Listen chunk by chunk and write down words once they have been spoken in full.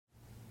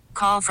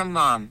Call from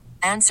mom.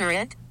 Answer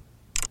it.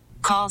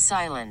 Call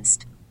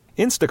silenced.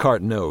 Instacart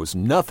knows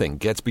nothing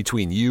gets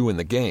between you and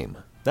the game.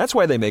 That's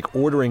why they make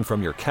ordering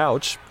from your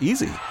couch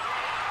easy.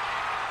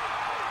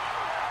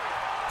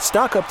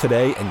 Stock up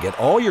today and get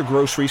all your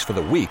groceries for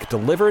the week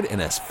delivered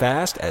in as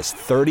fast as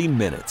 30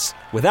 minutes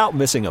without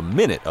missing a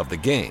minute of the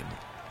game.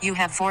 You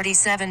have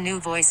 47 new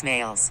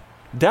voicemails.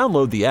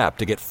 Download the app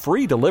to get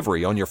free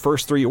delivery on your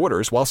first 3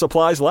 orders while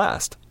supplies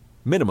last.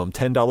 Minimum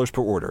 $10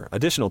 per order.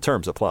 Additional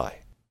terms apply.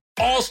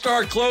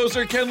 All-star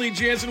closer Kenley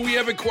Jansen, we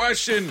have a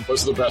question.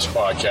 What's the best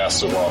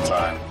podcast of all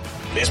time?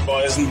 Baseball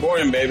isn't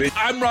boring, baby.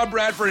 I'm Rob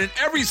Bradford, and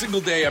every single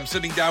day I'm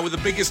sitting down with the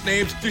biggest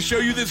names to show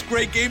you this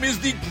great game is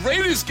the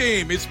greatest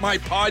game. It's my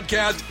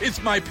podcast.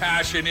 It's my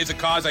passion. It's a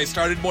cause I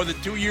started more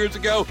than 2 years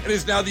ago and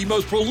is now the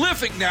most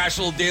prolific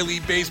national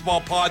daily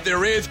baseball pod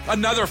there is.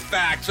 Another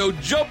fact, so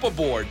jump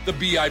aboard the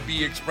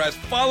BIB Express.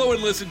 Follow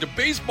and listen to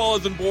Baseball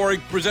Isn't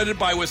Boring, presented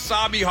by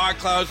Wasabi Hot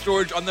Cloud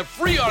Storage on the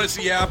free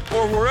Odyssey app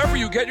or wherever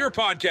you get your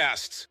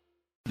podcasts.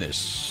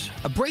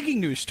 A breaking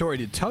news story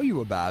to tell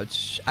you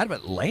about out of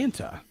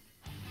Atlanta.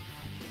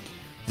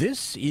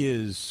 This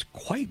is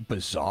quite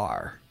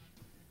bizarre.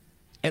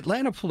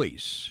 Atlanta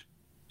police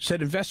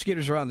said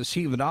investigators are on the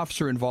scene of an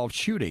officer-involved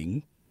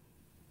shooting.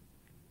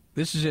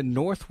 This is in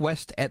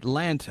northwest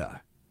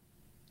Atlanta.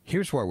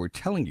 Here's why we're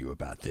telling you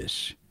about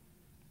this.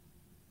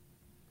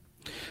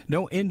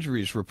 No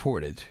injuries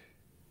reported.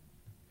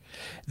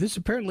 This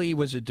apparently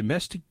was a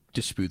domestic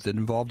dispute that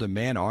involved a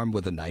man armed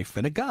with a knife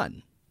and a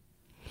gun.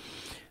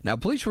 Now,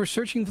 police were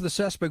searching for the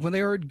suspect when they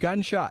heard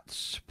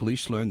gunshots.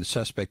 Police learned the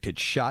suspect had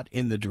shot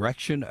in the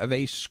direction of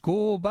a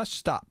school bus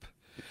stop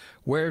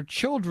where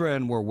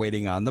children were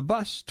waiting on the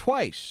bus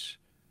twice.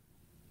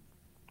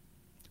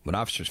 When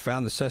officers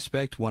found the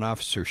suspect, one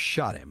officer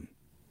shot him.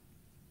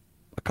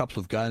 A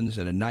couple of guns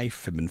and a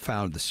knife had been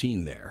found at the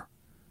scene there.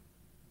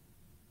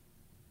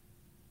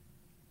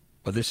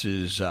 But this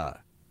is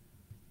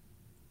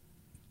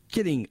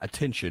getting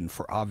attention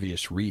for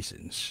obvious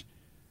reasons.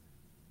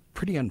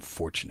 Pretty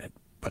unfortunate.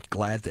 But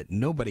glad that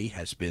nobody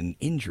has been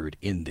injured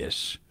in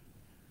this.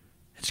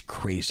 It's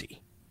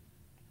crazy.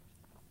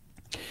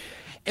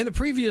 In the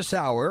previous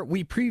hour,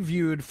 we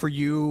previewed for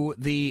you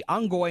the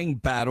ongoing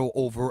battle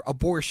over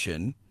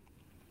abortion.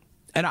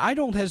 And I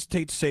don't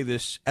hesitate to say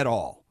this at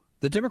all.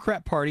 The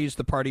Democrat Party is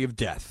the party of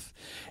death.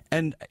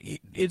 And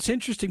it's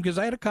interesting because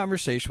I had a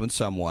conversation with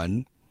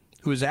someone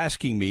who was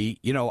asking me,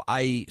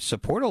 I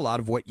support a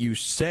lot of what you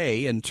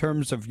say in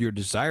terms of your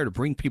desire to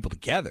bring people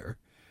together.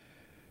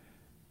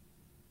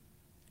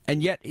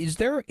 And yet, is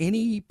there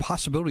any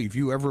possibility of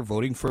you ever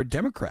voting for a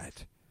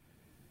Democrat?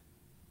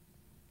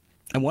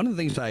 And one of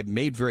the things I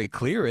made very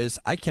clear is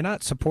I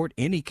cannot support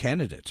any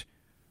candidate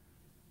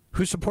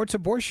who supports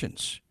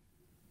abortions.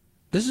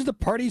 This is the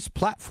party's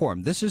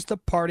platform. This is the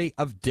party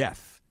of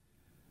death.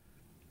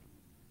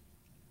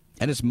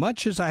 And as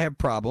much as I have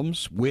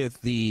problems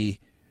with the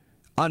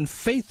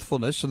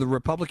unfaithfulness of the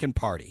Republican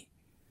Party,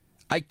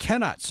 I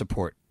cannot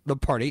support the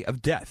party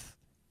of death,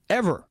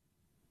 ever.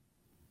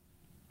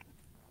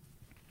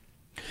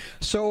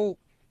 So,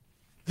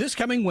 this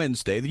coming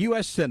Wednesday, the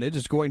U.S. Senate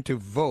is going to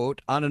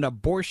vote on an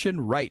abortion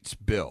rights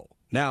bill.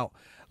 Now,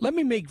 let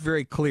me make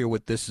very clear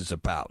what this is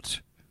about.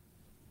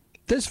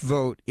 This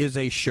vote is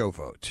a show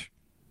vote.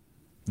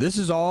 This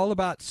is all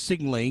about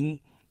signaling.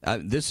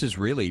 This is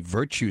really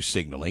virtue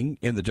signaling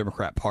in the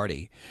Democrat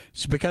Party.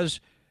 It's because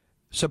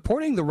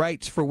supporting the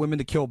rights for women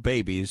to kill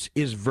babies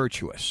is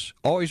virtuous.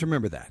 Always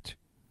remember that.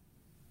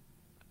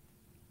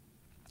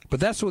 But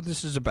that's what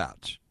this is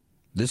about.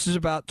 This is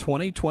about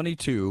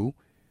 2022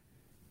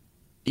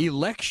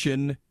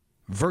 election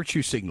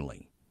virtue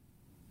signaling.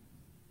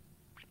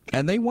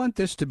 And they want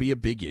this to be a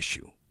big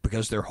issue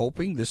because they're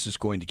hoping this is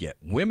going to get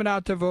women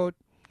out to vote,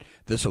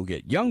 this will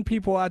get young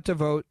people out to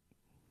vote,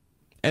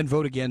 and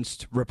vote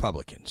against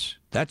Republicans.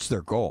 That's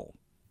their goal.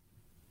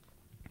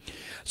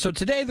 So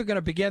today they're going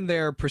to begin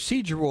their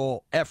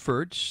procedural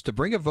efforts to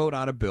bring a vote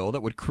on a bill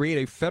that would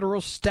create a federal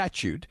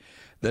statute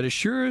that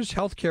assures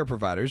health care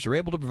providers are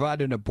able to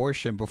provide an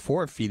abortion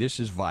before a fetus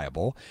is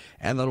viable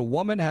and that a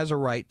woman has a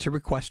right to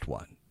request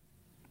one.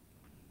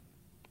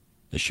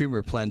 The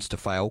Schumer plans to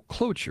file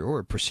cloture, or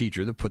a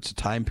procedure that puts a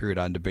time period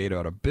on debate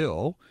on a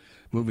bill,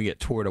 moving it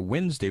toward a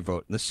Wednesday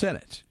vote in the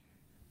Senate.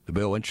 The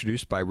bill,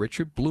 introduced by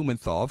Richard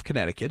Blumenthal of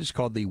Connecticut, is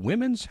called the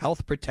Women's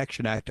Health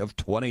Protection Act of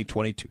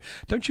 2022.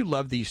 Don't you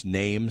love these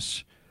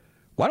names?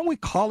 Why don't we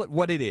call it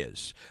what it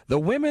is? The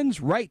Women's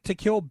Right to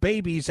Kill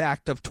Babies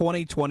Act of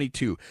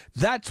 2022.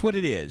 That's what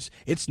it is.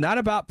 It's not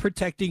about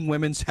protecting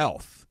women's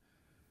health.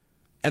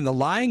 And the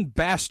lying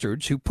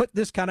bastards who put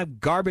this kind of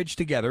garbage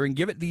together and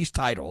give it these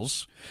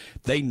titles,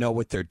 they know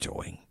what they're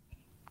doing.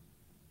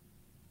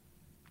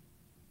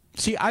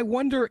 See, I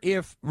wonder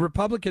if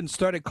Republicans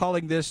started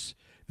calling this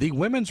the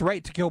Women's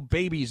Right to Kill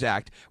Babies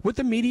Act, would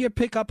the media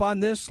pick up on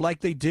this like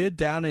they did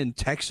down in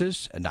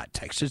Texas,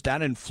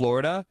 down in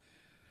Florida,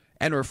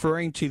 and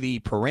referring to the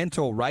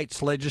parental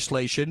rights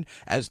legislation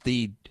as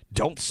the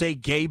Don't Say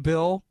Gay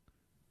bill?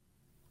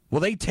 Will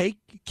they take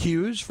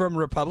cues from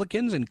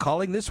Republicans in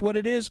calling this what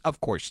it is?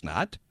 Of course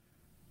not.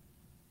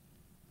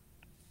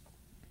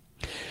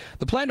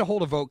 The plan to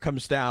hold a vote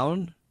comes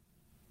down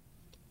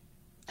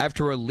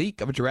after a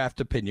leak of a draft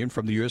opinion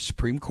from the U.S.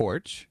 Supreme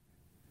Court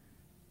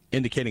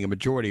indicating a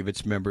majority of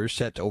its members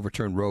set to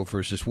overturn Roe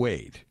versus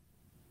Wade.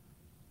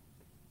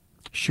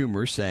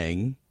 Schumer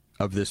saying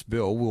of this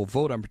bill, we'll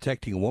vote on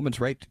protecting a woman's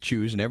right to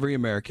choose, and every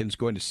American is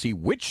going to see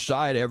which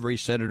side every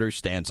senator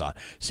stands on.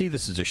 See,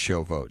 this is a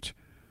show vote.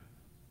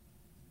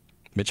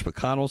 Mitch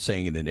McConnell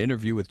saying in an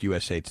interview with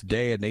USA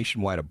Today a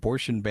nationwide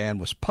abortion ban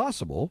was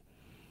possible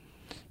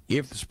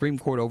if the Supreme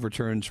Court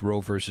overturns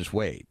Roe versus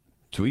Wade.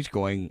 So he's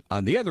going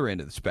on the other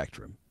end of the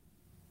spectrum.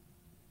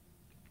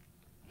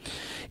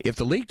 If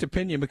the leaked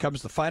opinion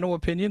becomes the final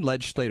opinion,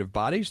 legislative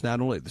bodies,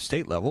 not only at the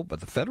state level, but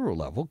the federal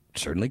level,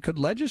 certainly could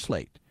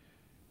legislate.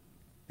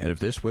 And if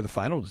this were the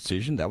final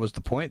decision, that was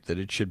the point, that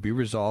it should be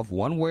resolved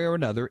one way or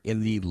another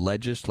in the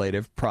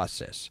legislative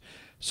process.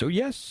 So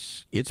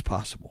yes, it's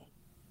possible.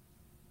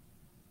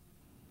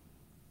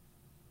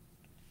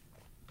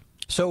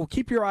 So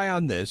keep your eye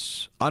on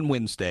this on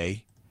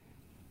Wednesday,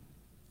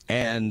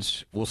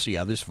 and we'll see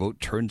how this vote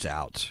turns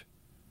out.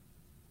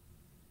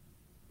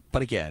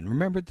 But again,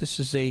 remember, this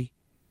is a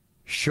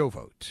show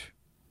vote.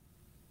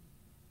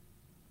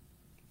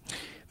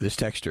 This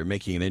texter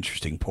making an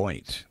interesting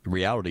point. The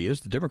reality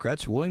is the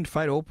Democrats are willing to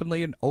fight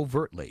openly and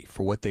overtly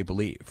for what they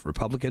believe.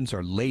 Republicans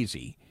are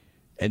lazy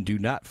and do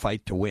not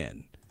fight to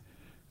win.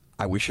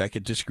 I wish I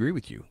could disagree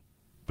with you,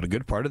 but a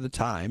good part of the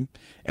time,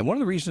 and one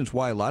of the reasons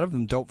why a lot of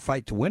them don't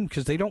fight to win,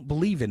 because they don't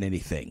believe in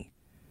anything.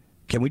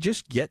 Can we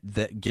just get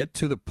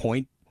to the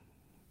point?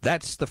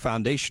 That's the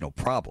foundational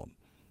problem.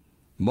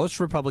 Most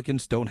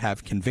Republicans don't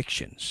have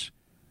convictions.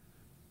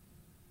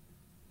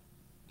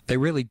 They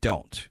really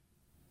don't.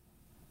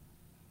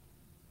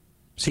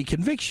 See,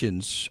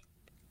 convictions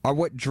are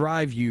what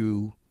drive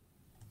you,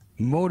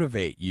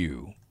 motivate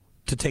you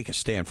to take a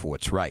stand for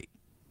what's right,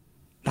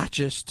 not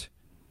just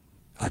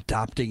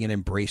adopting and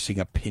embracing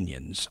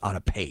opinions on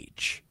a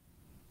page.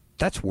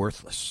 That's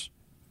worthless.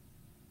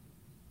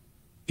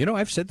 You know,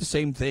 I've said the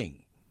same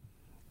thing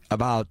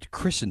about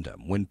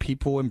Christendom when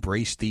people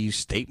embrace these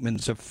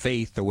statements of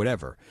faith or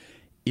whatever.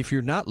 If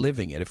you're not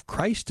living it, if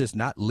Christ does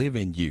not live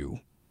in you,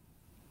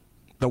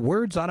 the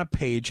words on a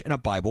page in a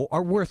Bible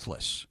are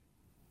worthless.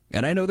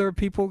 And I know there are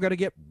people who are going to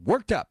get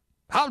worked up.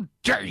 How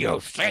dare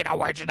you say the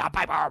words in the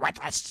Bible are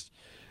worthless?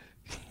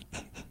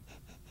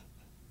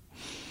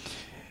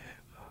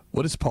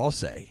 What does Paul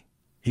say?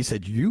 He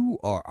said, you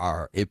are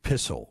our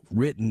epistle,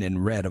 written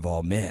and read of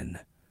all men.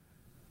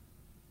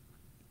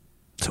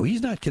 So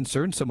he's not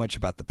concerned so much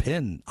about the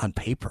pen on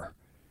paper.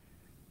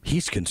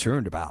 He's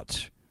concerned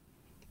about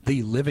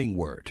the living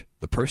word,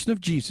 the person of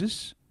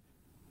Jesus,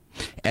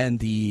 and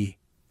the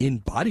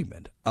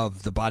embodiment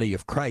of the body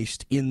of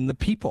Christ in the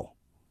people.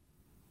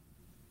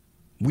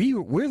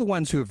 We're the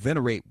ones who have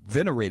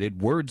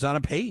venerated words on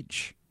a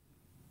page.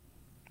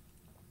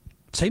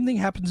 Same thing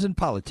happens in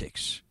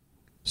politics.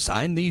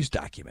 Sign these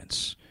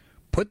documents.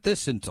 Put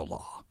this into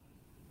law.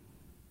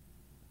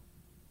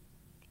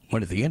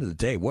 When at the end of the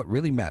day, what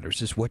really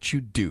matters is what you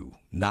do,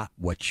 not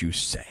what you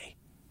say.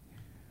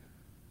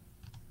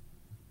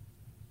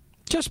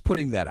 Just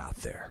putting that out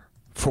there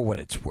for what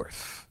it's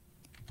worth.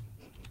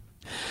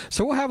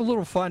 So we'll have a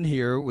little fun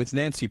here with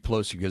Nancy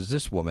Pelosi, because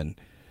this woman,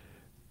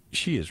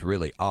 she is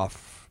really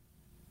off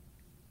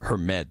her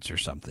meds or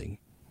something.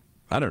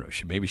 I don't know.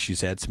 Maybe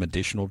she's had some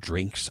additional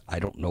drinks. I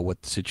don't know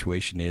what the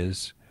situation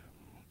is.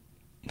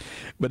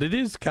 But it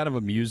is kind of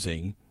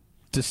amusing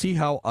to see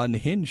how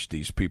unhinged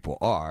these people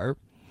are.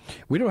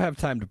 We don't have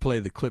time to play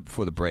the clip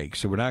before the break,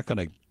 so we're not going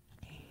to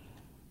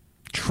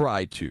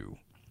try to.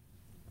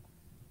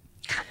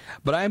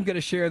 But I am going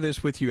to share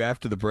this with you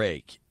after the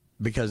break,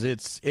 because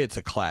it's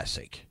a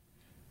classic.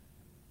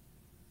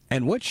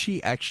 And what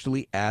she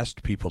actually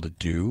asked people to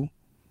do,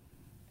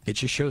 it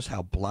just shows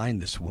how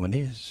blind this woman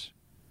is.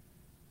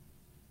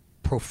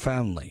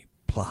 Profoundly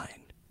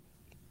blind.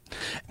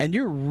 And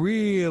you're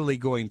really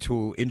going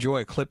to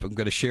enjoy a clip I'm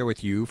going to share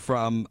with you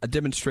from a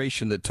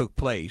demonstration that took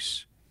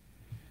place.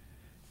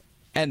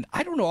 And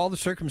I don't know all the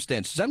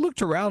circumstances. I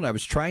looked around. I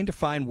was trying to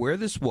find where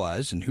this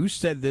was and who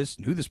said this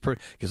and who this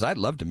person, because I'd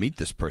love to meet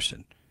this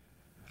person.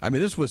 I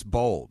mean, this was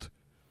bold.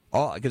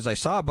 Because I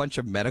saw a bunch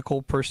of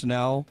medical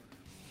personnel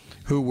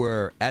who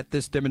were at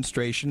this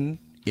demonstration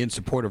in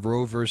support of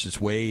Roe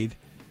versus Wade.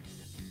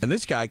 And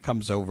this guy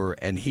comes over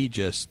and he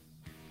just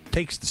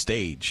takes the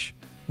stage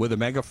with a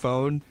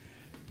megaphone.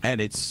 And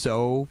it's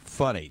so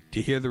funny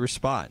to hear the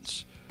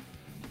response,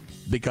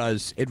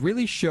 because it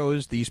really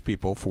shows these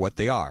people for what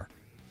they are.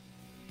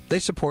 They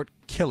support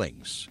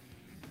killings.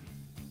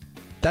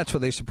 That's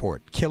what they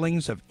support,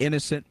 killings of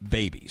innocent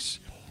babies.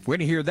 We're going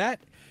to hear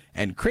that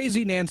and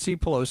crazy Nancy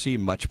Pelosi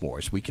and much more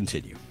as we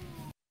continue.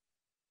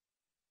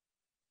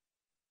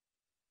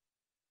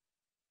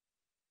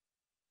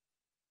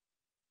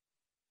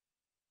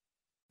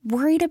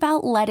 Worried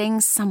about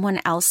letting someone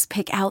else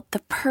pick out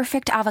the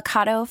perfect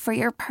avocado for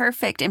your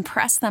perfect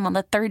impress them on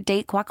the third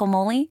date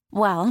guacamole?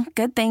 Well,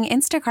 good thing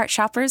Instacart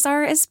shoppers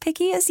are as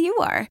picky as you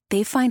are.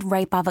 They find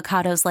ripe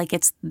avocados like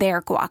it's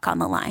their guac on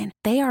the line.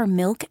 They are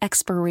milk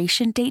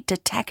expiration date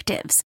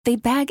detectives. They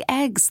bag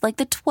eggs like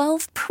the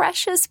 12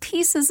 precious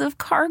pieces of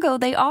cargo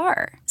they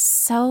are.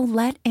 So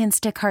let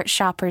Instacart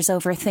shoppers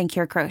overthink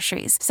your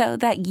groceries so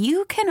that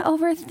you can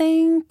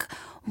overthink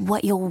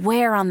what you'll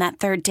wear on that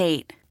third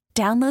date.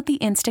 Download the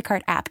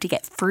Instacart app to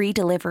get free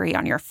delivery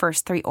on your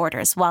first 3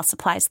 orders while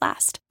supplies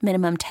last.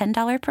 Minimum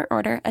 $10 per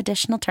order.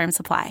 Additional terms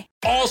apply.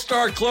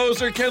 All-star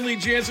closer Kenley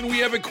Jansen, we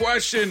have a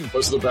question.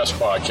 What's the best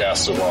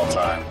podcast of all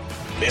time?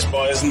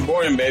 Baseball isn't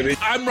boring, baby.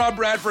 I'm Rob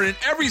Bradford, and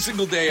every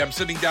single day I'm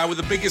sitting down with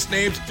the biggest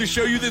names to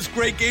show you this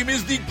great game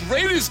is the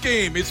greatest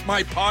game. It's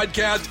my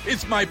podcast.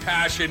 It's my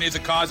passion. It's a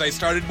cause I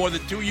started more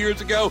than 2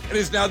 years ago and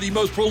is now the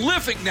most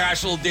prolific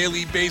national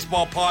daily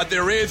baseball pod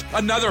there is.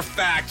 Another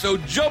fact. So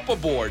jump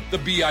aboard the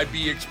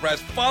BIB Express.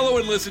 Follow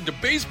and listen to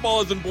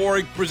Baseball Isn't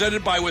Boring,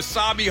 presented by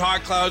Wasabi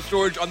Hot Cloud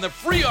Storage on the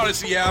free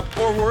Odyssey app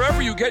or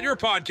wherever you get your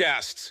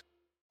podcasts.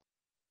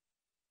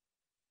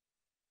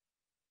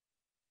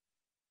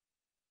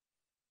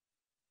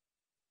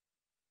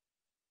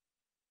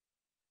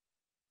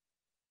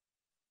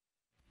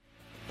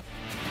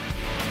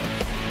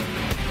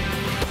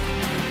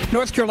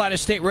 North Carolina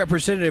State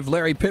Representative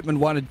Larry Pittman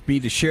wanted me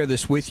to share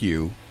this with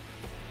you.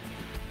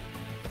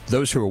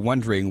 Those who are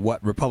wondering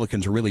what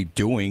Republicans are really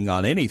doing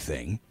on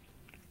anything,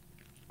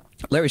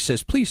 Larry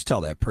says, please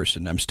tell that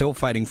person I'm still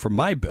fighting for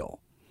my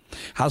bill.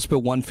 House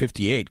Bill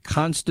 158,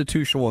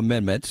 constitutional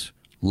amendments,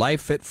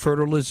 life at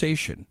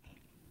fertilization.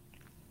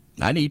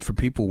 I need for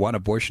people who want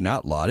abortion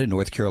outlawed in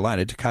North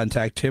Carolina to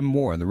contact Tim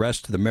Moore and the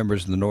rest of the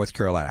members of the North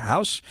Carolina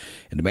House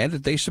and demand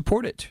that they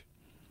support it.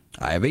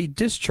 I have a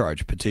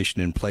discharge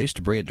petition in place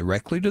to bring it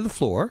directly to the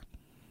floor.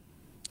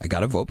 I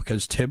got a vote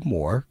because Tim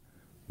Moore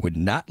would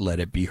not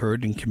let it be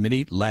heard in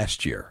committee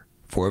last year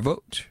for a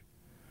vote.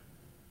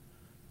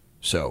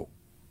 So,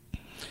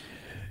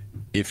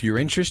 if you're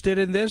interested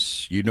in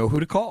this, you know who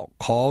to call.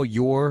 Call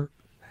your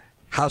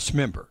House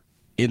member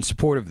in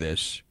support of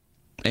this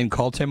and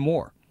call Tim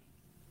Moore.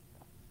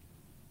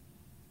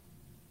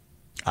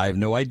 I have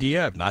no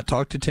idea. I've not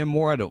talked to Tim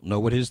Moore. I don't know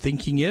what his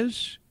thinking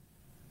is.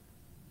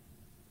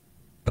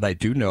 But I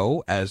do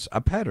know, as a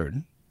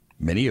pattern,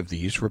 many of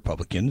these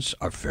Republicans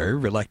are very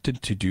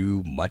reluctant to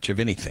do much of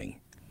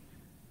anything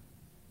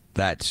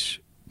that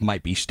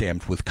might be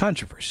stamped with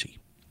controversy.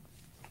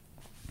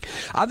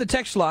 On the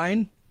text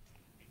line,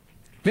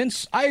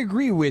 Vince, I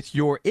agree with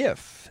your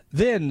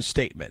if-then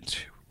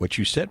statement. What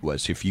you said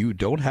was, if you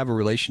don't have a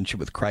relationship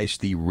with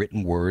Christ, the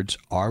written words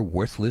are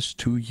worthless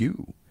to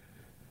you.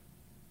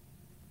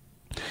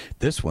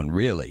 This one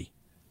really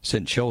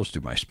sent chills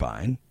through my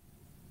spine.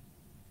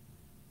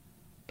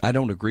 I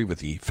don't agree with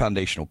the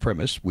foundational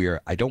premise.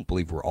 I don't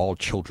believe we're all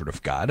children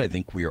of God. I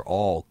think we are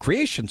all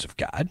creations of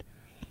God.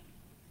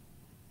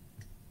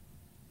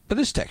 But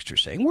this texter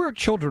saying, we're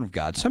children of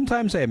God.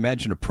 Sometimes I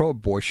imagine a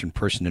pro-abortion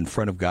person in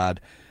front of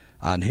God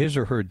on his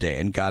or her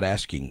day and God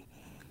asking,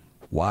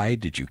 why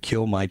did you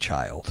kill my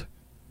child?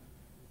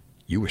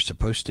 You were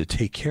supposed to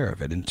take care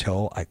of it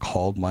until I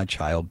called my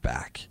child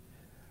back.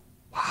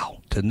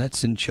 Wow, doesn't that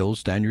send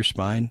chills down your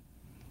spine?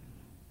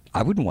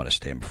 I wouldn't want to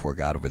stand before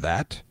God over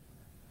that.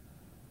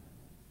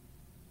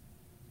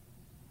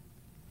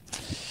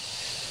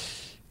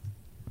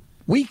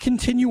 We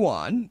continue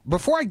on.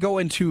 Before I go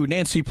into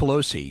Nancy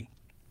Pelosi,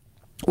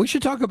 we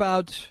should talk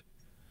about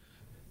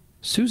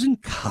Susan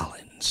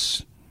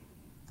Collins,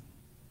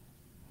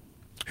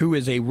 who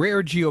is a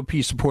rare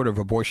GOP supporter of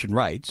abortion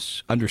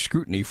rights, under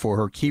scrutiny for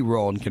her key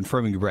role in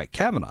confirming Brett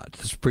Kavanaugh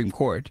to the Supreme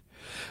Court,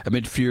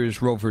 amid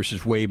fears Roe v.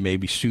 Wade may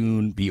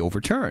soon be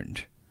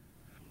overturned.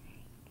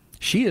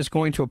 She is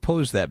going to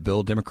oppose that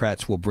bill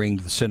Democrats will bring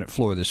to the Senate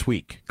floor this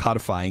week,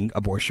 codifying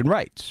abortion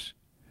rights.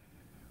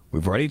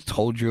 We've already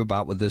told you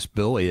about what this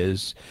bill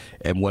is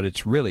and what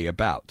it's really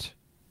about.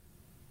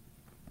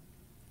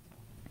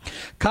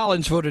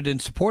 Collins voted in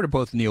support of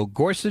both Neil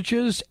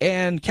Gorsuch's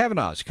and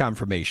Kavanaugh's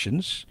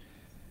confirmations,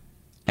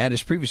 and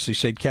as previously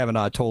said,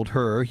 Kavanaugh told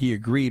her he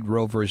agreed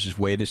Roe v.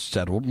 Wade is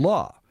settled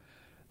law.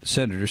 The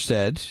senator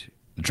said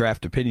the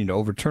draft opinion to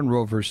overturn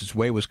Roe v.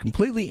 Wade was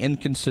completely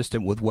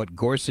inconsistent with what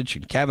Gorsuch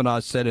and Kavanaugh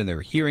said in their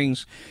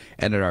hearings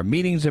and at our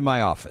meetings in my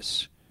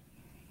office.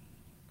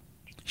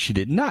 She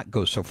did not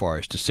go so far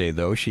as to say,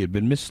 though, she had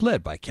been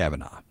misled by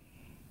Kavanaugh.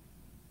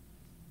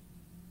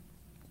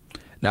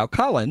 Now,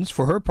 Collins,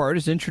 for her part,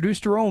 has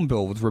introduced her own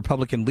bill with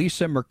Republican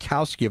Lisa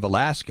Murkowski of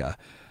Alaska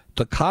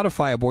to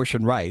codify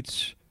abortion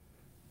rights.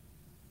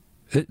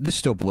 This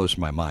still blows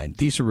my mind.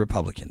 These are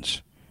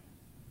Republicans.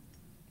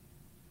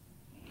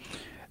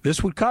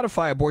 This would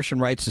codify abortion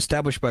rights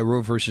established by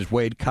Roe v.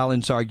 Wade.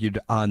 Collins argued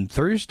on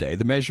Thursday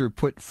the measure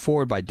put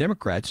forward by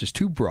Democrats is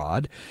too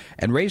broad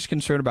and raised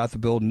concern about the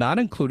bill not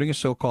including a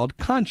so-called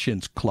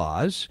conscience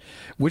clause,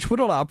 which would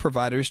allow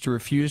providers to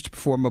refuse to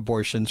perform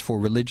abortions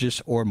for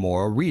religious or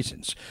moral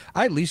reasons.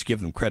 I at least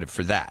give them credit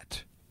for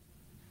that.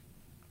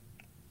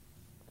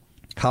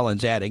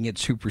 Collins adding it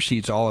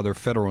supersedes all other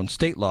federal and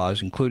state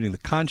laws, including the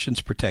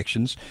conscience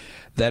protections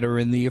that are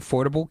in the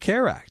Affordable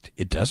Care Act.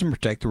 It doesn't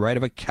protect the right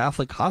of a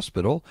Catholic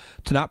hospital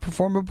to not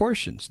perform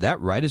abortions.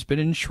 That right has been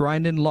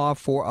enshrined in law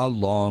for a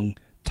long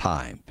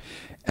time.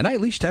 And I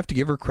at least have to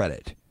give her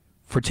credit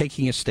for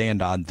taking a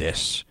stand on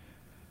this,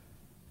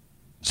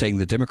 saying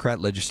the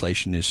Democrat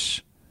legislation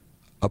is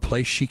a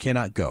place she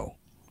cannot go.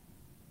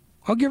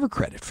 I'll give her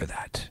credit for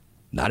that.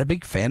 Not a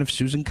big fan of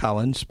Susan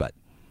Collins, but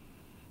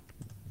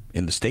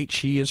in the state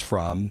she is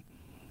from,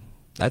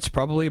 that's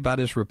probably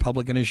about as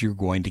Republican as you're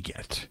going to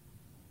get.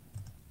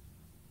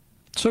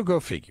 So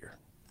go figure.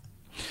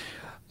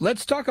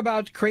 Let's talk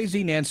about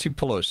crazy Nancy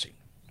Pelosi.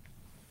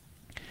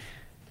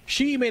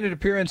 She made an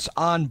appearance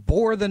on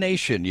Bore the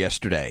Nation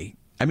yesterday.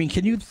 I mean,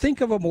 can you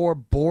think of a more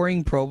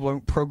boring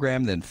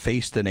program than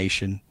Face the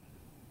Nation?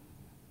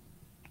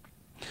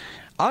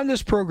 On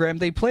this program,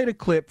 they played a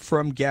clip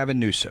from Gavin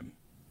Newsom,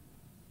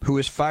 who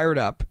is fired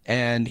up,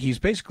 and he's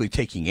basically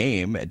taking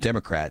aim at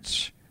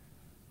Democrats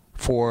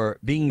for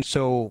being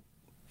so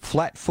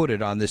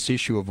flat-footed on this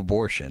issue of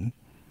abortion.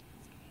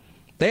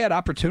 They had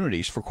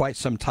opportunities for quite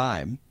some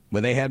time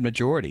when they had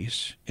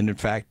majorities, and in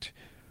fact,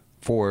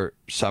 for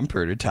some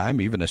period of time,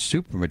 even a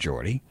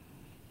supermajority.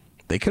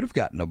 They could have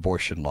gotten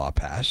abortion law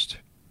passed,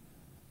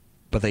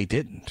 but they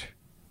didn't.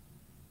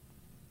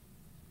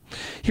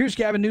 Here's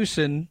Gavin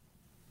Newsom,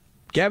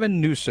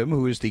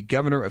 who is the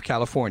governor of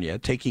California,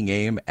 taking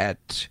aim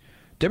at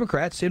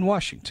Democrats in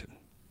Washington.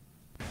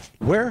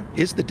 Where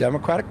is the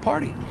Democratic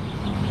Party?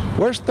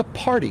 Where's the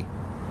party?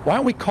 Why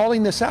aren't we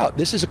calling this out?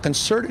 This is a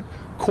concerted,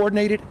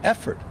 coordinated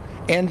effort.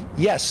 And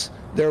yes,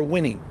 they're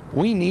winning.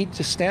 We need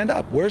to stand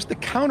up. Where's the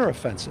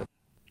counteroffensive?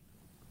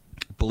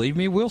 Believe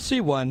me, we'll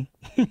see one.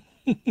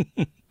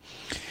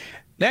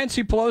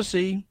 Nancy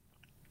Pelosi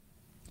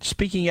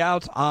speaking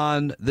out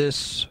on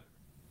this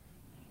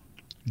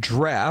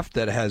draft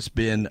that has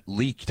been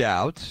leaked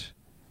out.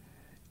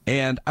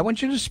 And I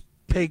want you to just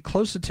pay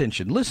close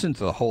attention. Listen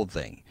to the whole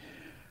thing.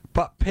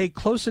 But pay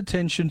close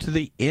attention to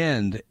the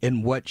end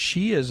and what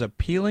she is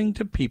appealing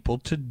to people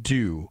to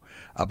do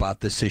about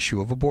this issue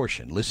of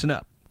abortion. Listen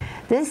up.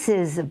 This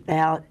is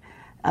about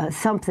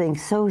something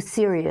so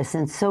serious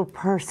and so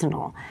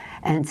personal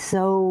and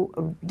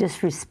so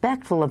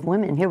disrespectful of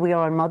women. Here we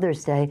are on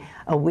Mother's Day,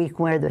 a week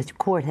where the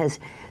court has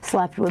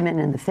slapped women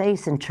in the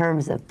face in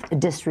terms of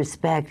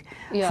disrespect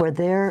for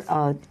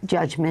their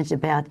judgment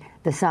about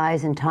the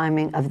size and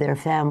timing of their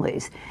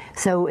families.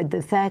 So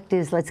the fact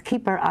is, let's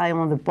keep our eye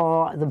on the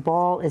ball. The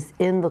ball is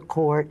in the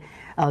court.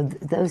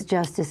 Those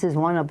justices,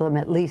 one of them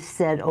at least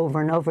said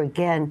over and over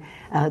again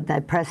that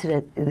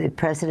the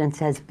precedent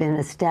has been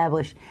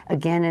established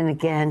again and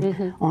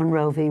again on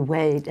Roe v.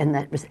 Wade, and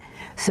that was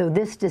so.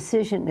 This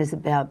decision is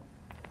about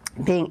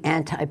being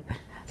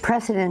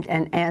anti-precedent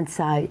and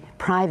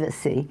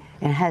anti-privacy,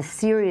 and has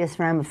serious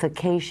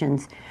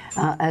ramifications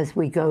as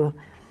we go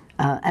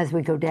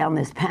down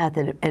this path.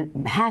 And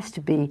it has to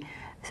be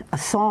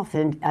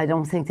softened. I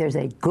don't think there's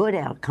a good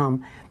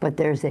outcome, but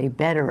there's a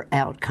better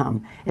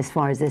outcome as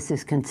far as this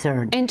is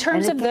concerned. In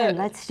terms and again, of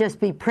the, let's just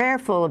be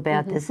prayerful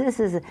about this. This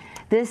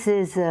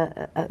is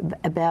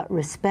about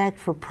respect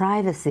for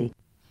privacy.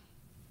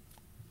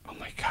 Oh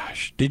my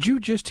gosh! Did you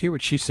just hear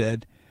what she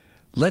said?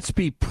 Let's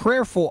be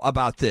prayerful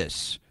about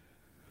this.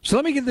 So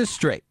let me get this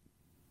straight.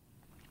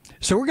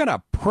 So we're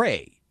gonna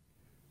pray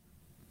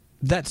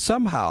that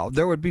somehow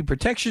there would be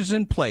protections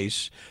in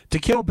place to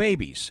kill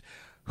babies.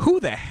 Who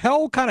the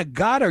hell kind of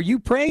God are you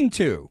praying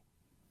to?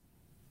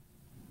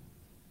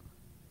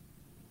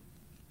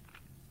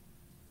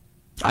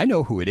 I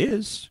know who it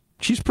is.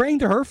 She's praying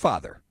to her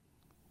father,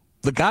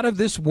 the God of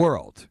this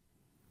world,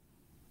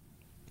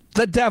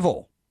 the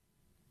devil.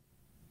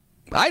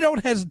 I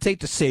don't hesitate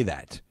to say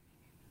that.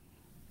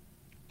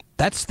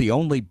 That's the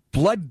only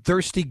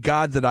bloodthirsty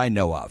God that I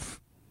know of,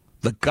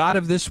 the God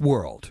of this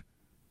world.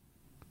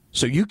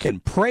 So you can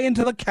pray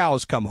until the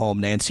cows come home,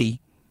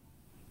 Nancy.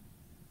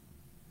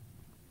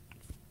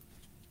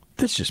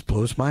 This just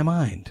blows my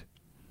mind.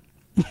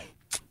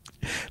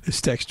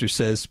 This texter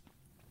says,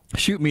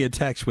 shoot me a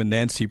text when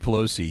Nancy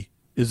Pelosi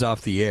is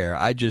off the air.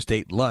 I just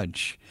ate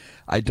lunch.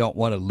 I don't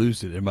want to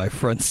lose it in my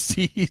front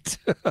seat.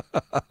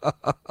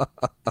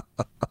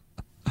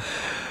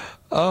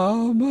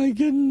 Oh, my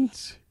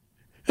goodness.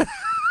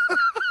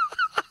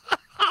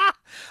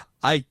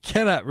 I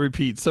cannot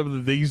repeat some of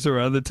the things that are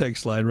on the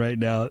text line right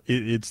now.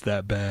 It's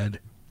that bad.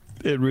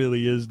 It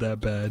really is that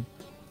bad.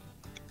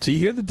 So you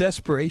hear the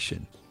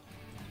desperation.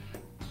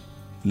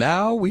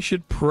 Now we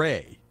should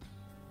pray.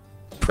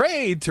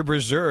 Pray to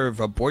preserve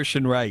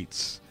abortion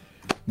rights.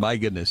 My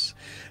goodness.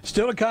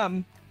 Still to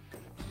come,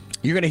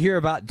 you're going to hear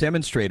about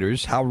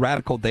demonstrators, how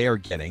radical they are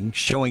getting,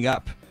 showing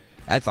up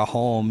at the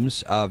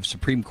homes of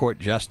Supreme Court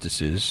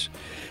justices,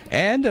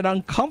 and an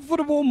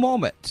uncomfortable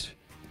moment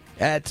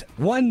at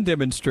one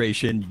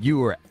demonstration.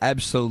 You are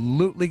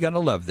absolutely going to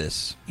love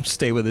this.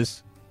 Stay with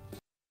us.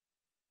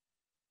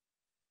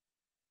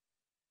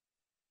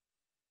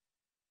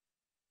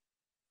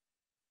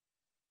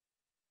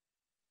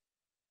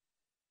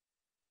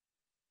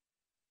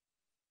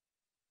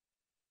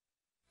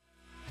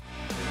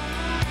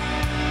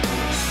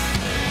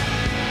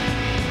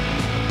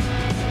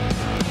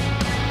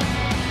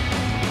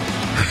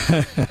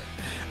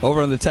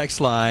 Over on the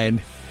text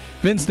line,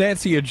 Vince,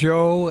 Nancy, and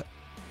Joe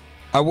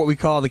are what we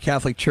call the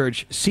Catholic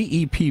Church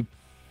CEP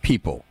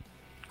people.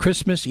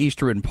 Christmas,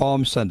 Easter, and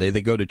Palm Sunday,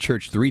 they go to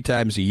church 3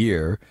 times a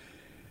year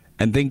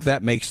and think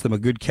that makes them a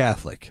good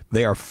Catholic.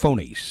 They are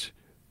phonies.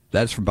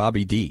 That's from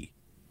Bobby D.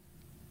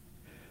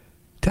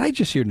 Did I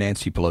just hear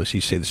Nancy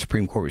Pelosi say the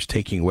Supreme Court was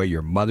taking away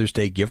your Mother's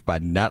Day gift by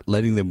not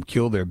letting them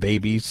kill their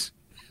babies?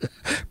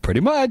 Pretty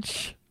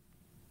much.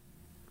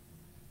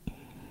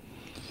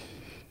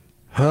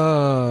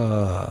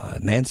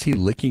 Nancy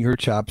licking her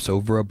chops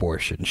over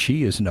abortion.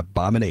 She is an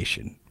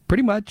abomination.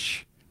 Pretty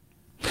much.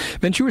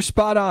 Vince, you were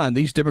spot on.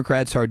 These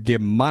Democrats are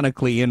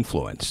demonically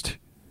influenced.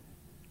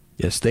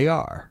 Yes, they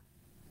are.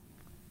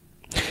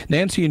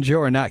 Nancy and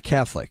Joe are not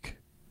Catholic.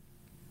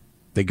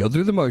 They go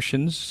through the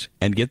motions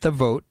and get the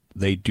vote.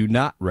 They do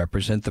not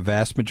represent the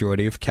vast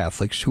majority of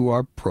Catholics who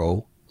are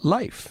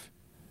pro-life.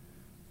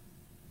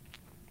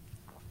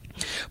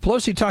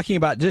 Pelosi talking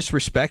about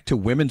disrespect to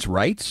women's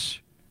rights.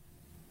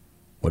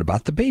 What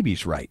about the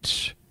babies'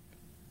 rights?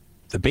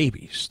 The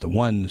babies, the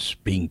ones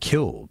being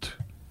killed.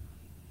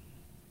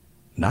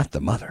 Not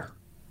the mother.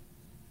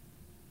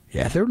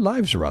 Yeah, their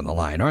lives are on the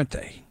line, aren't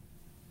they?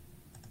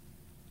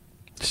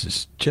 This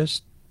is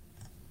just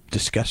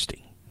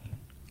disgusting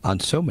on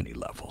so many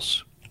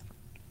levels.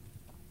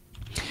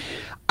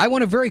 I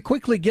want to very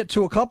quickly get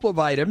to a couple of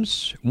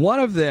items. One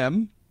of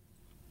them,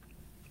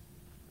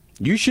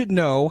 you should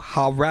know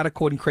how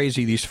radical and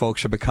crazy these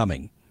folks are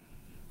becoming.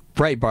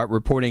 Breitbart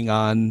reporting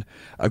on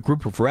a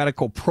group of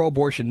radical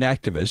pro-abortion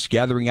activists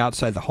gathering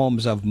outside the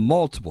homes of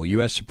multiple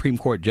U.S. Supreme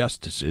Court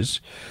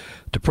justices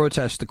to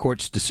protest the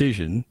court's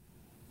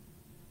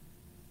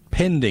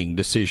pending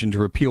decision to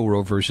repeal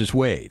Roe v.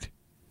 Wade.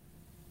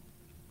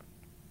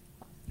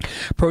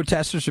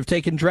 Protesters have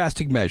taken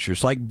drastic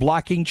measures like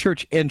blocking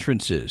church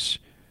entrances,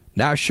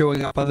 now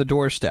showing up on the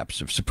doorsteps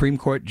of Supreme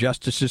Court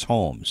justices'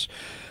 homes.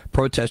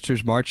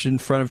 Protesters marched in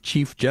front of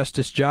Chief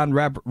Justice John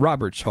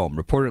Roberts' home,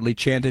 reportedly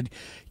chanted,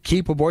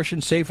 "Keep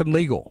abortion safe and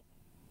legal."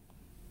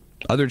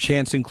 Other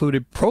chants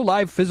included,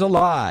 "Pro-life is a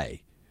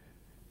lie.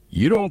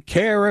 You don't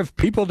care if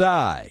people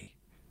die."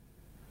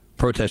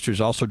 Protesters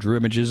also drew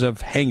images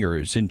of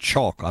hangers in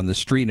chalk on the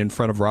street in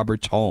front of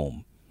Roberts'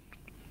 home.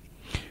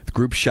 The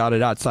group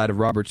shouted outside of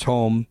Roberts'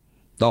 home,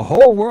 "The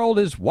whole world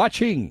is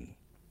watching."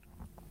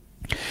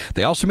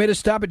 They also made a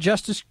stop at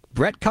Justice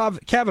Brett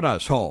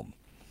Kavanaugh's home.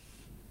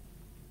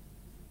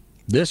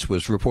 This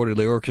was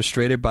reportedly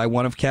orchestrated by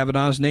one of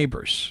Kavanaugh's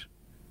neighbors.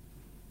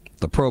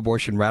 The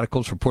pro-abortion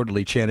radicals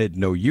reportedly chanted,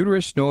 "No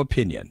uterus, no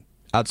opinion,"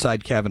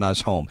 outside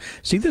Kavanaugh's home.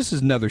 See, this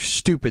is another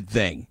stupid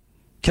thing.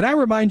 Can I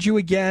remind you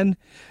again?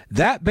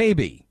 That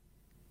baby,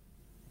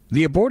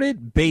 the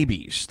aborted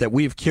babies that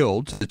we've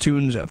killed to the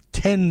tunes of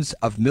tens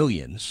of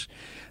millions,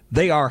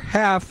 they are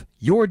half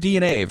your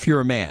DNA if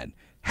you're a man.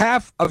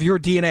 Half of your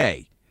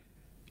DNA.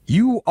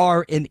 You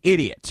are an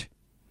idiot.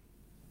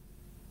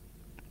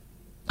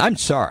 I'm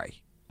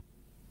sorry.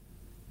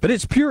 But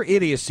it's pure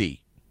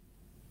idiocy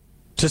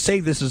to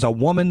say this is a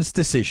woman's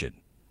decision.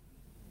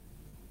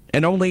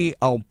 And only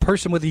a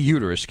person with a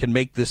uterus can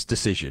make this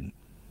decision.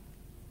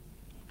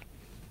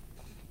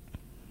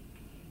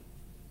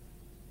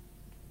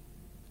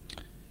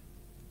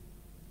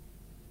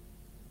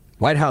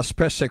 White House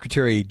Press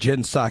Secretary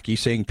Jen Psaki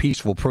saying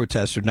peaceful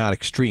protests are not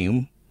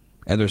extreme,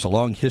 and there's a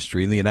long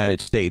history in the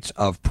United States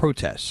of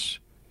protests.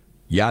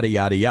 Yada,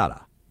 yada,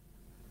 yada.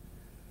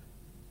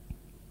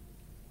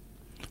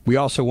 We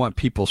also want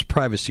people's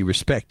privacy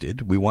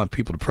respected. We want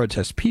people to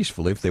protest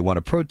peacefully if they want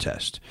to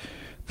protest.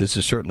 This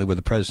is certainly what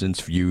the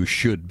president's view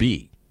should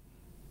be.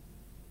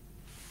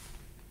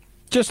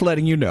 Just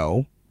letting you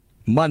know,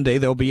 Monday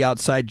they'll be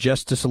outside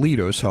Justice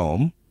Alito's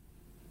home.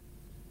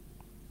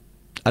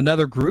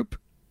 Another group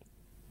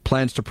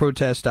plans to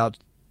protest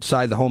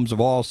outside the homes of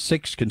all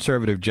 6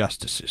 conservative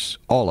justices,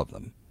 all of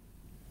them.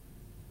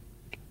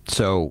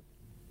 So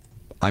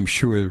I'm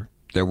sure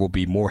there will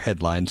be more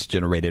headlines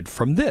generated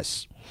from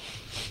this.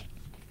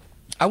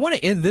 I want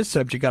to end this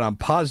subject on a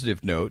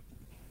positive note.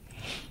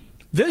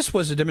 This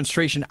was a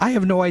demonstration. I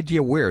have no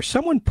idea where.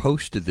 Someone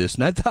posted this,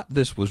 and I thought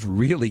this was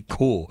really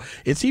cool.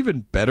 It's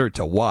even better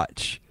to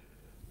watch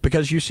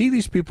because you see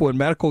these people in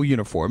medical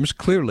uniforms,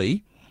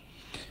 clearly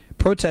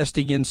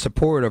protesting in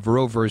support of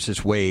Roe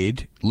versus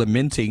Wade,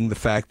 lamenting the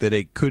fact that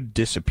it could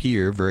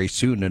disappear very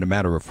soon in a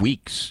matter of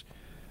weeks.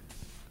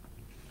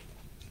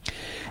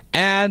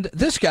 And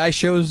this guy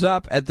shows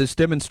up at this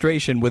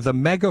demonstration with a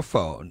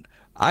megaphone.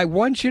 I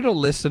want you to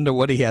listen to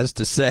what he has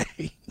to say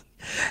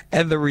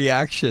and the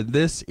reaction.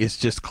 This is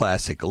just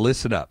classic.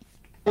 Listen up.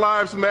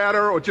 Lives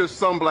matter or just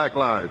some black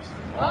lives?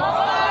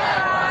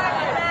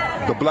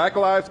 The black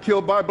lives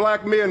killed by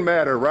black men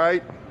matter,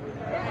 right?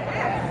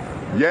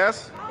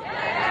 Yes?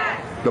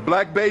 The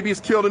black babies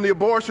killed in the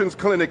abortions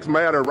clinics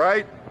matter,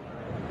 right?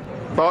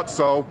 Thought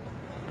so.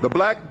 The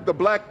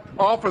black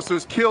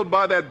officers killed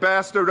by that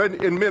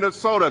bastard in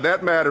Minnesota,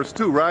 that matters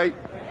too, right?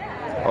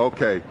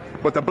 Okay.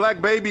 But the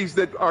black babies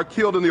that are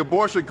killed in the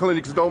abortion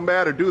clinics don't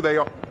matter, do they,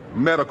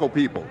 medical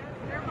people?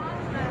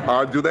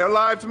 Do their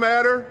lives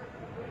matter?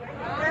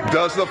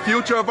 Does the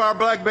future of our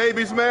black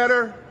babies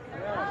matter?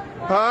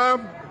 Huh?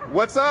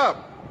 What's up?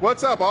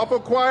 What's up? Awful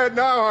quiet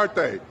now, aren't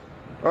they?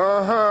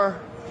 Uh-huh.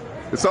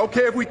 It's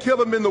okay if we kill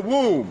them in the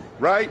womb,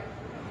 right?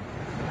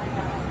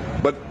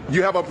 But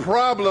you have a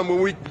problem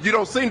when you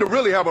don't seem to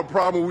really have a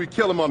problem when we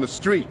kill them on the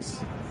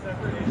streets.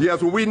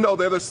 Yes, well, we know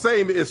they're the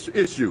same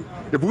issue.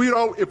 If we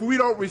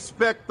don't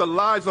respect the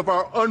lives of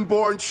our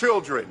unborn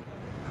children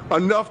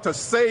enough to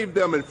save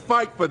them and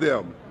fight for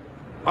them,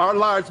 our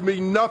lives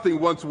mean nothing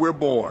once we're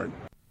born.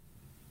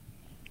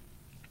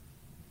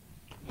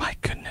 My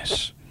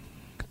goodness.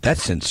 That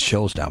sends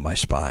chills down my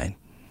spine.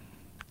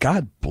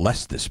 God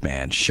bless this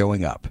man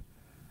showing up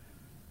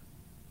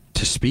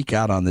to speak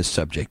out on this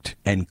subject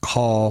and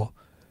call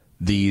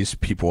these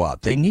people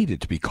out. They needed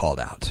to be called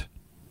out.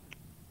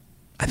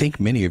 I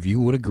think many of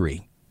you would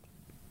agree.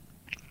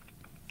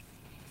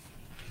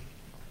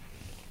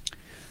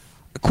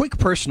 A quick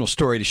personal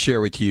story to share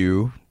with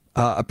you.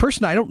 A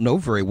person I don't know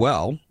very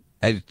well,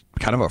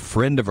 kind of a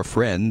friend of a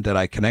friend that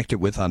I connected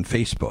with on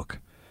Facebook,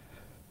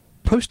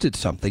 posted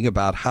something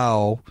about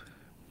how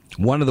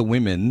one of the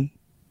women,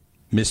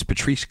 Miss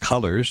Patrice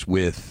Cullors,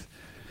 with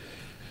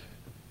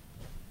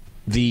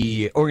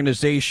the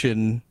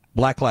organization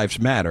Black Lives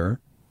Matter,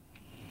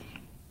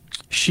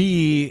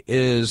 she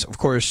is, of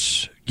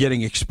course,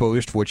 getting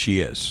exposed for what she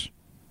is.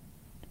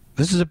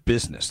 This is a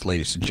business,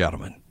 ladies and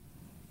gentlemen.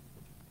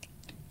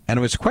 And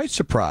I was quite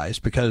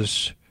surprised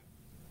because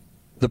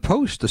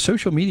the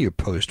social media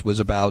post, was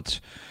about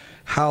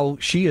how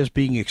she is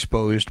being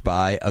exposed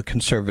by a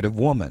conservative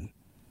woman.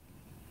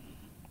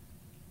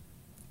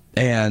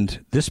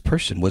 And this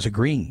person was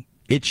agreeing.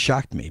 It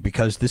shocked me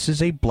because this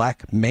is a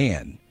black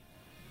man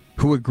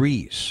who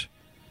agrees.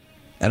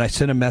 And I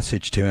sent a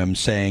message to him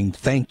saying,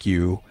 thank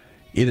you.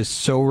 It is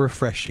so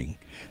refreshing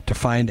to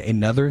find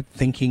another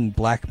thinking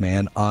black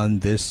man on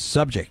this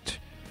subject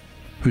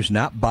who's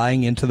not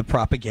buying into the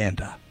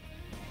propaganda.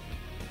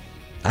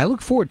 I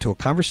look forward to a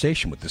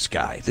conversation with this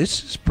guy.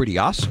 This is pretty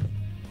awesome.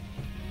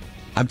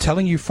 I'm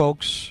telling you,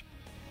 folks,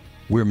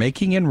 we're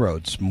making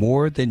inroads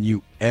more than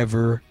you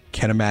ever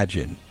can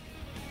imagine.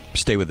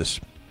 Stay with us.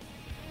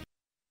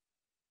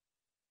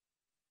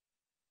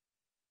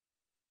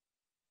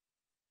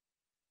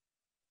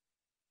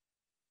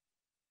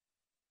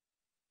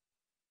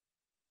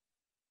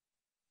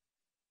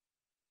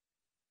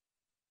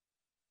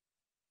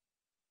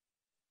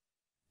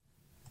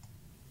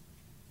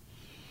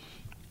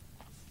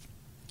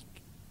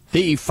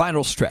 The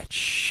final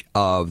stretch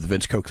of the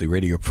Vince Coakley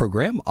radio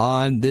program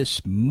on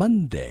this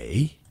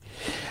Monday.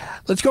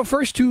 Let's go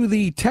first to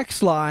the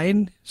text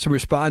line. Some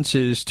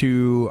responses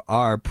to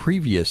our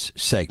previous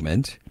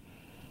segment.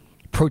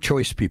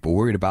 Pro-choice people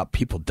worried about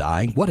people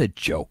dying. What a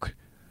joke.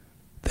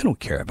 They don't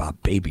care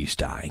about babies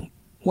dying.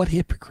 What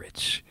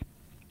hypocrites.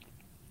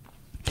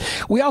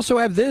 We also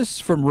have this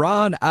from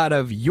Ron out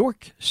of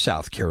York,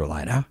 South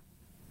Carolina.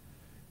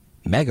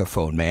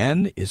 Megaphone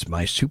Man is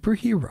my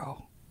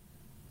superhero.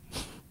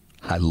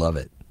 I love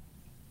it.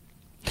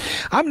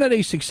 I'm not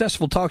a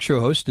successful talk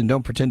show host and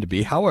don't pretend to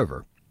be.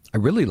 However, I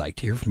really like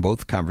to hear from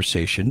both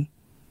conversation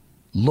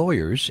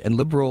lawyers and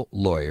liberal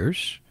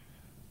lawyers.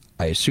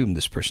 I assume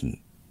this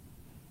person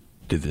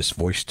did this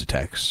voice to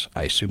text.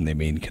 I assume they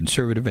mean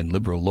conservative and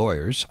liberal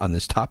lawyers on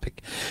this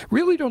topic.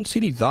 Really don't see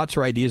any thoughts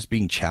or ideas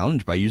being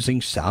challenged by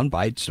using sound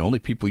bites and only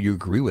people you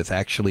agree with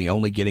actually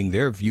only getting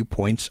their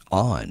viewpoints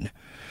on.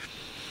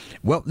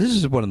 Well, this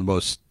is one of the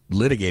most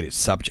litigated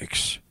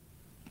subjects.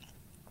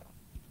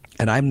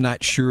 And I'm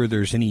not sure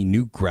there's any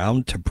new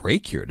ground to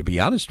break here, to be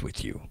honest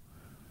with you.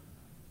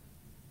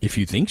 If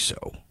you think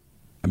so,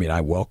 I mean,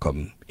 I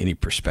welcome any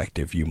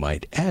perspective you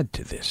might add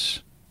to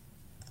this.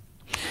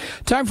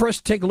 Time for us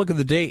to take a look at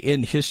the day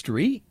in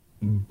history.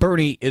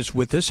 Bernie is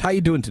with us. How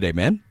you doing today,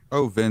 man?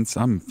 Oh, Vince,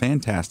 I'm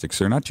fantastic,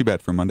 sir. Not too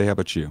bad for Monday. How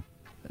about you?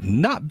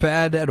 Not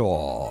bad at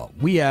all.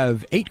 We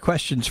have 8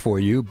 questions for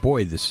you.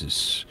 Boy, this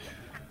is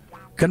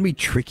going to be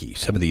tricky,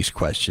 some of these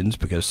questions,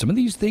 because some of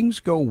these things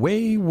go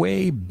way,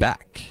 way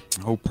back.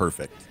 Oh,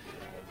 perfect.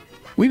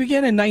 We begin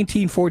in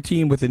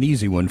 1914 with an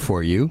easy one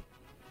for you.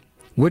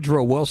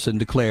 Woodrow Wilson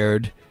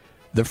declared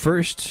the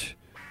first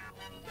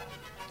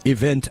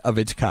event of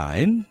its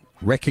kind,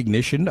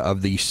 recognition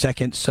of the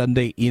second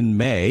Sunday in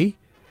May,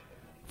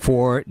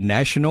 for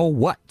National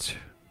what?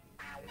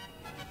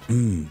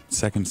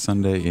 Second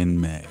Sunday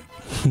in May.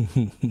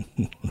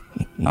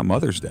 Not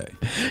Mother's Day.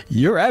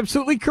 You're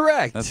absolutely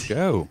correct. Let's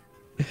go.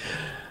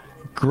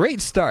 Great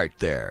start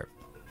there.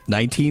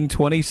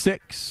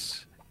 1926.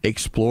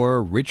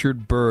 Explorer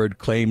Richard Byrd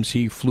claims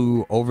he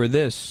flew over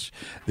this.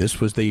 This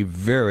was the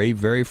very,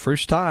 very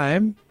first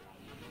time.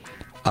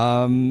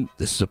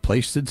 This is a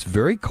place that's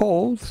very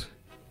cold.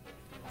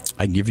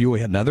 I can give you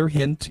another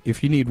hint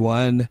if you need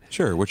one.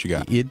 Sure, what you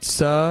got? It's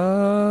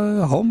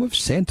home of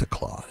Santa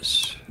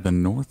Claus. The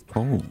North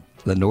Pole.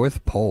 The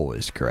North Pole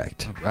is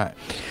correct. All right.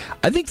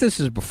 I think this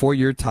is before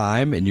your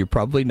time, and you're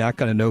probably not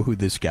going to know who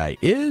this guy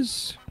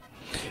is.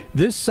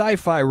 This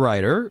sci-fi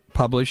writer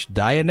published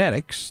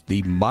Dianetics,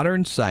 the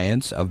Modern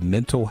Science of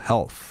Mental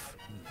Health.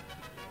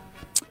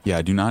 Yeah,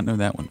 I do not know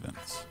that one,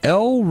 Vince.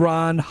 L.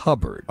 Ron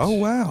Hubbard. Oh,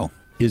 wow.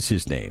 Is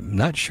his name.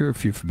 Not sure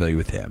if you're familiar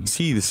with him. Is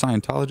he the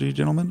Scientology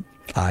gentleman?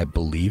 I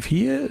believe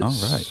he is. All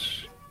right.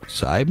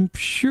 So I'm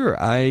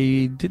sure.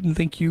 I didn't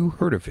think you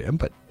heard of him,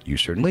 but you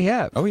certainly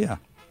have. Oh, yeah.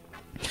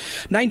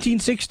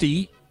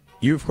 1960,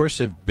 you, of course,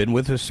 have been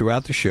with us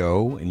throughout the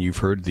show, and you've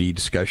heard the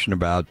discussion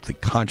about the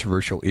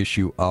controversial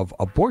issue of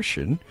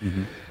abortion.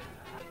 Mm-hmm.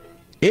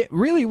 It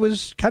really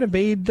was kind of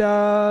made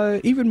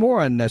even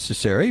more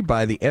unnecessary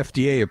by the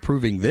FDA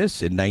approving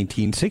this in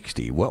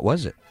 1960. What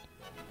was it?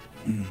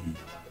 Mm-hmm.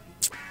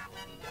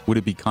 Would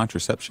it be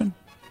contraception?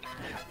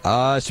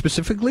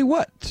 Specifically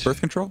what? Birth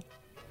control?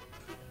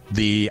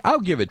 I'll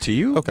give it to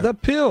you. Okay. The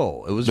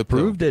pill. It was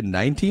approved in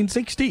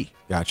 1960.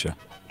 Gotcha.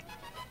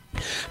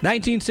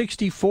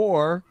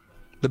 1964,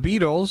 the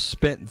Beatles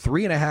spent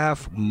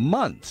 3.5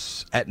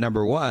 months at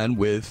number one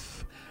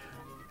with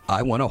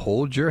I Want to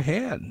Hold Your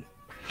Hand.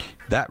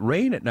 That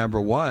reign at number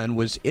one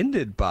was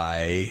ended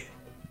by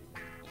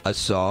a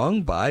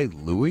song by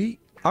Louis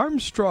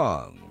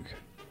Armstrong.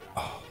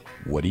 Oh,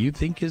 what do you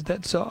think is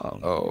that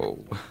song? Oh,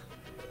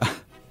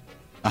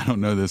 I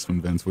don't know this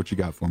one, Vince. What you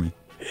got for me?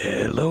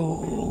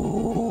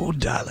 Hello,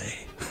 Dolly.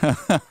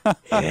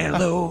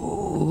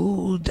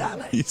 Hello,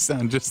 Dolly. You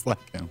sound just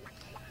like him.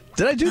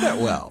 Did I do that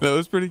well? That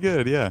was pretty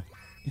good, yeah.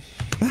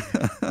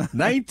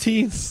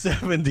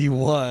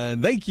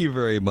 1971. Thank you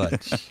very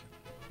much.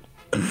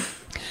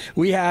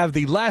 We have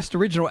the last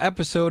original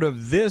episode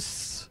of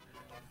this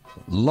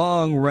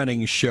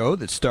long-running show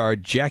that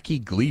starred Jackie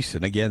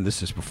Gleason. Again,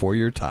 this is before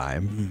your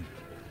time.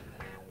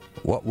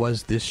 What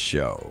was this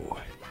show?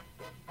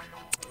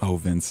 Oh,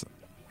 Vince.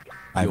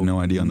 I have no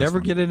idea on this Never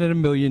one. get it in a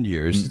million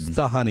years. It's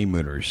The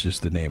Honeymooners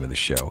is the name of the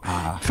show.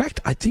 In fact,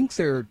 I think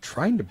they're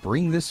trying to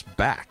bring this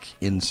back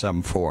in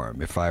some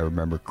form, if I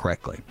remember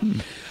correctly.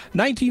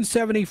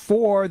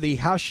 1974, the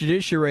House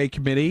Judiciary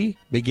Committee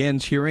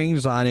begins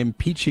hearings on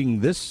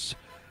impeaching this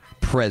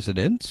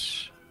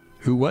president.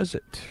 Who was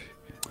it?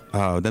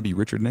 That'd be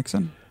Richard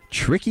Nixon?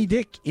 Tricky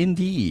Dick,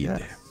 indeed.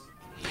 Yes.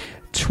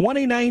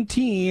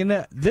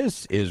 2019,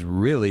 this is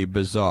really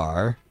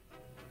bizarre.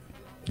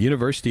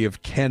 University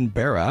of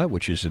Canberra,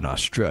 which is in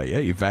Australia,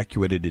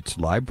 evacuated its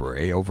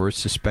library over a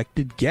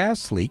suspected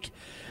gas leak.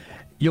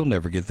 You'll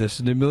never get this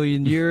in a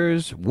million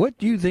years. What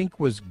do you think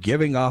was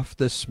giving off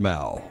the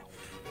smell?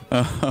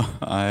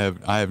 I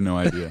have no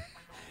idea.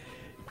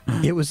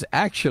 It was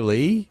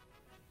actually,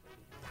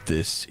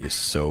 this is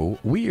so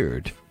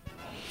weird.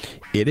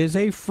 It is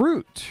a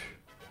fruit.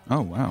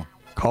 Oh, wow.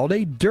 Called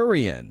a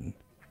durian.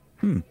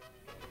 Never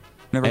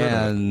heard of it.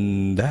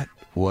 And that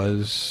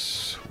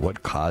was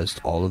what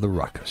caused all of the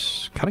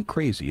ruckus. Kind of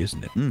crazy,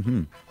 isn't it?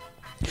 Mm-hmm.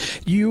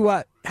 You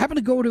happen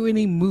to go to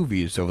any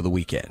movies over the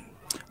weekend?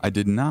 I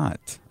did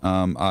not.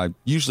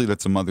 Usually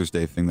that's a Mother's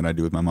Day thing that I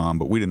do with my mom,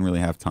 but we didn't really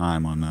have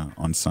time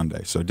on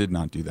Sunday, so I did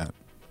not do that.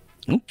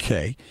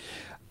 Okay.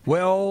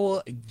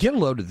 Well, get a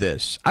load of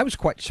this. I was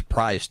quite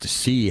surprised to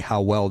see how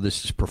well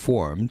this is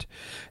performed.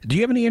 Do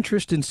you have any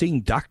interest in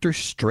seeing Doctor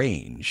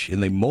Strange in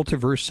the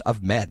Multiverse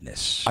of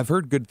Madness? I've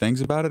heard good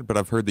things about it, but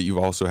I've heard that you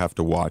also have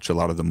to watch a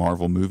lot of the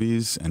Marvel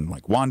movies and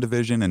like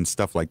WandaVision and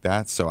stuff like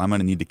that, so I'm going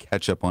to need to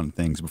catch up on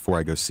things before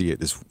I go see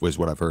it, is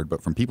what I've heard.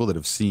 But from people that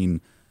have seen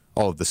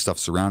all of the stuff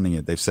surrounding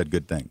it, they've said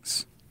good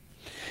things.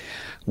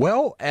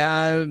 Well,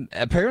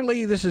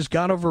 apparently this has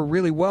gone over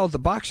really well at the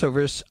box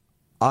office.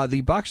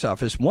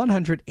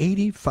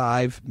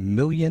 $185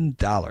 million.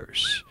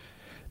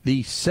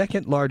 The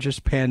second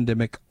largest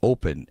pandemic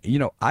open. You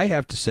know, I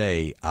have to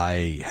say,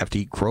 I have to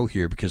eat crow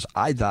here because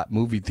I thought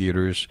movie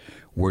theaters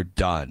were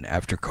done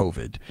after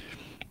COVID.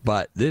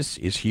 But this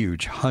is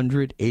huge.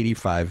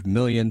 $185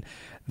 million.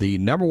 The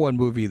number one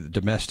movie, the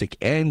domestic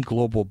and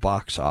global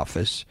box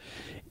office.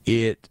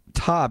 It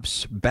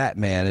tops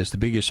Batman as the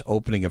biggest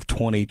opening of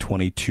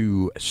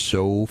 2022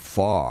 so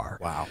far.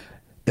 Wow.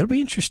 It'll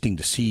be interesting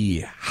to see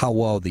how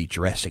well the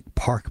Jurassic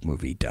Park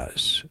movie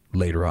does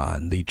later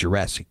on. But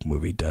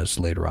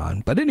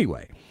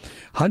anyway,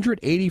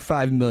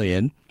 $185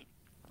 million.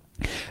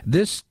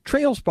 This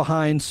trails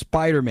behind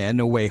Spider-Man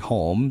No Way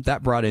Home.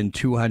 That brought in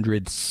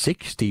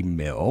 $260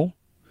 million.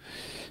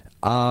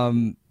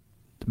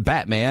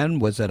 Batman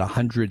was at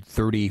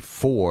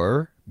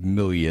 $134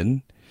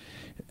 million.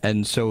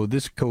 And so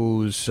this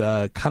goes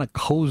kind of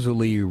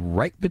cozily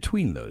right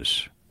between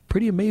those.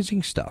 Pretty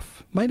amazing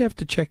stuff. Might have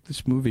to check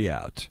this movie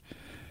out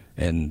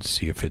and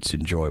see if it's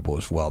enjoyable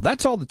as well.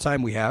 That's all the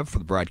time we have for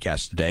the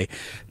broadcast today.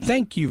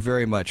 Thank you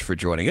very much for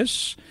joining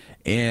us,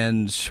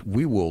 and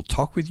we will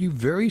talk with you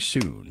very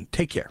soon.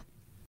 Take care.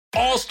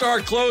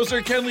 All-star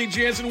closer Kenley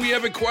Jansen, we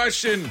have a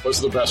question.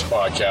 What's the best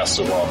podcast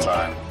of all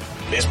time?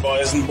 Baseball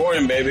isn't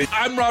boring, baby.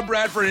 I'm Rob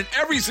Bradford, and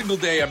every single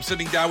day I'm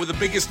sitting down with the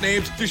biggest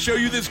names to show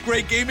you this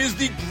great game is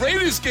the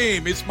greatest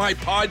game. It's my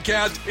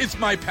podcast. It's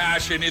my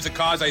passion. It's a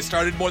cause I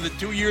started more than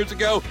 2 years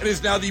ago and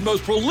is now the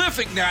most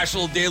prolific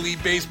national daily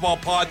baseball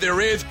pod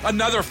there is.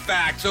 Another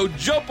fact, so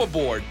jump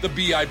aboard the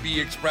BIB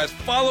Express.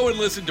 Follow and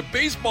listen to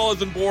Baseball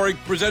Isn't Boring,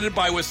 presented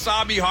by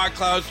Wasabi Hot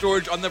Cloud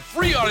Storage on the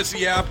free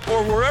Odyssey app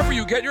or wherever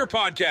you get your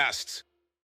podcasts.